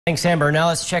Thanks, Amber. Now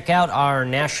let's check out our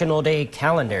National Day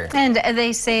calendar. And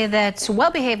they say that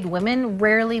well-behaved women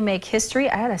rarely make history.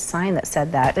 I had a sign that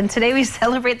said that. And today we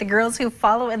celebrate the girls who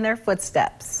follow in their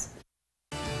footsteps.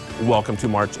 Welcome to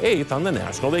March 8th on the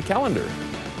National Day calendar.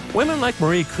 Women like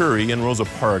Marie Curie and Rosa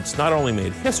Parks not only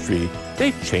made history,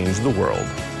 they changed the world.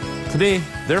 Today,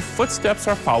 their footsteps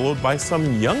are followed by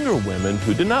some younger women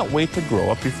who did not wait to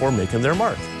grow up before making their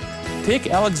mark. Take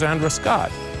Alexandra Scott,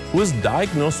 who was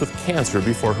diagnosed with cancer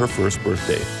before her first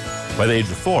birthday. By the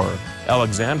age of 4,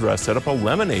 Alexandra set up a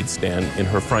lemonade stand in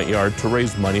her front yard to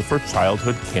raise money for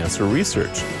childhood cancer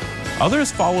research.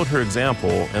 Others followed her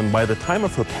example, and by the time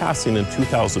of her passing in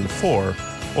 2004,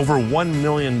 over $1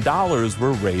 million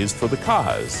were raised for the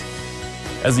cause.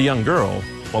 As a young girl,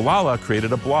 Malala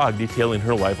created a blog detailing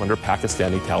her life under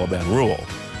Pakistani Taliban rule.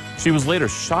 She was later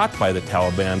shot by the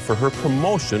Taliban for her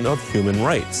promotion of human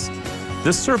rights.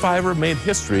 This survivor made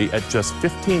history at just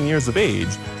 15 years of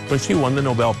age when she won the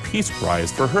Nobel Peace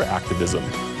Prize for her activism.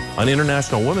 On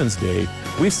International Women's Day,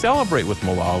 we celebrate with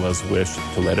Malala's wish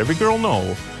to let every girl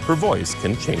know her voice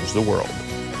can change the world.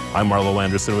 I'm Marlo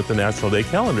Anderson with the National Day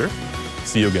calendar.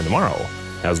 See you again tomorrow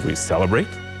as we celebrate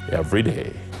every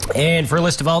day. And for a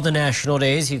list of all the national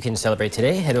days you can celebrate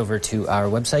today, head over to our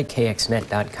website,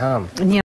 kxnet.com.